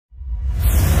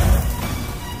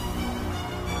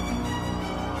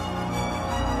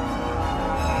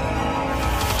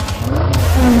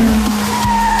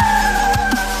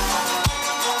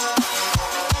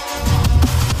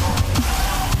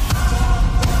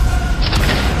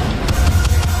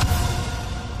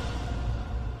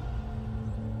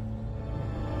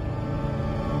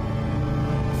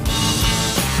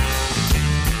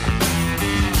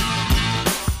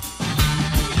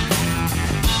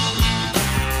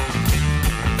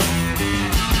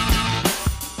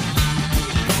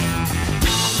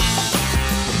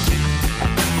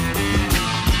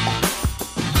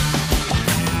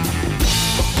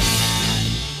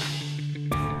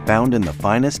Found in the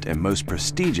finest and most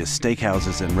prestigious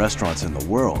steakhouses and restaurants in the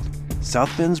world,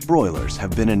 Southbend's broilers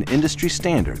have been an industry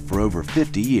standard for over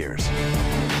 50 years.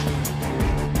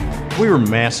 We were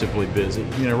massively busy,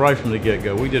 right from the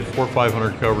get-go. We did 400 or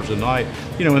 500 covers a night,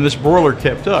 and this broiler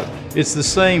kept up. It's the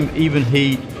same even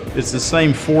heat, it's the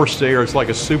same forced air, it's like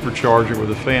a supercharger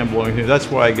with a fan blowing through.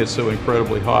 That's why it gets so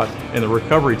incredibly hot, and the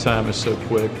recovery time is so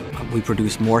quick. We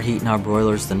produce more heat in our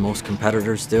broilers than most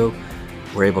competitors do.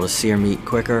 We're able to sear meat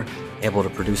quicker, able to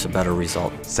produce a better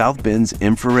result. Southbend's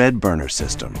infrared burner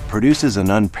system produces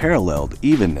an unparalleled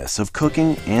evenness of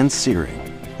cooking and searing.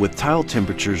 With tile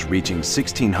temperatures reaching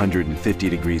 1650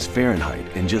 degrees Fahrenheit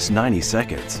in just 90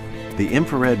 seconds, the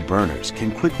infrared burners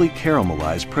can quickly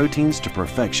caramelize proteins to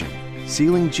perfection,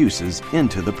 sealing juices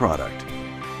into the product.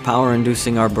 Power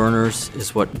inducing our burners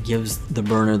is what gives the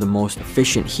burner the most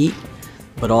efficient heat,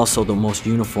 but also the most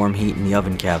uniform heat in the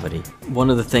oven cavity. One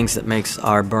of the things that makes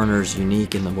our burners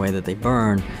unique in the way that they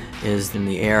burn is in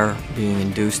the air being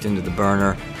induced into the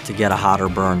burner to get a hotter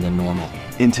burn than normal.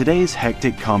 In today's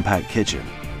hectic compact kitchen,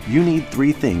 you need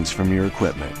three things from your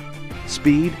equipment: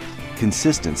 speed,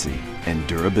 consistency, and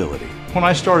durability. When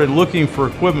I started looking for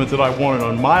equipment that I wanted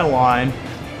on my line,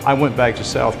 I went back to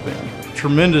Southbend.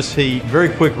 Tremendous heat, very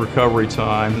quick recovery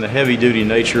time, and the heavy-duty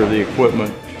nature of the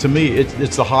equipment. To me,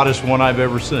 it's the hottest one I've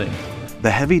ever seen.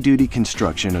 The heavy-duty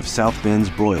construction of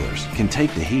Southbend's broilers can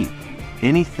take the heat.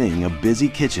 Anything a busy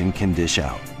kitchen can dish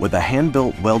out. With a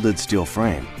hand-built welded steel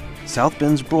frame,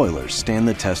 Southbend's broilers stand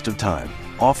the test of time,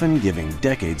 often giving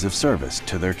decades of service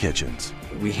to their kitchens.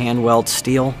 We hand weld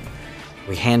steel.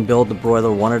 We hand build the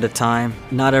broiler one at a time.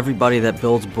 Not everybody that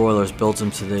builds broilers builds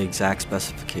them to the exact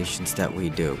specifications that we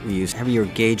do. We use heavier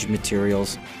gauge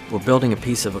materials. We're building a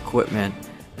piece of equipment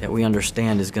that we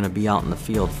understand is going to be out in the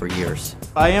field for years.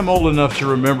 I am old enough to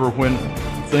remember when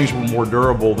things were more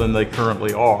durable than they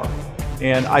currently are.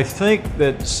 And I think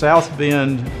that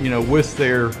Southbend, with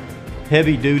their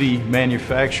heavy-duty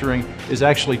manufacturing, is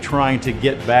actually trying to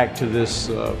get back to this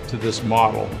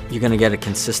model. You're going to get a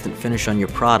consistent finish on your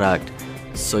product,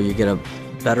 so you get a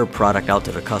better product out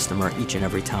to the customer each and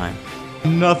every time.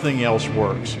 Nothing else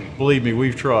works. Believe me,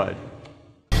 we've tried.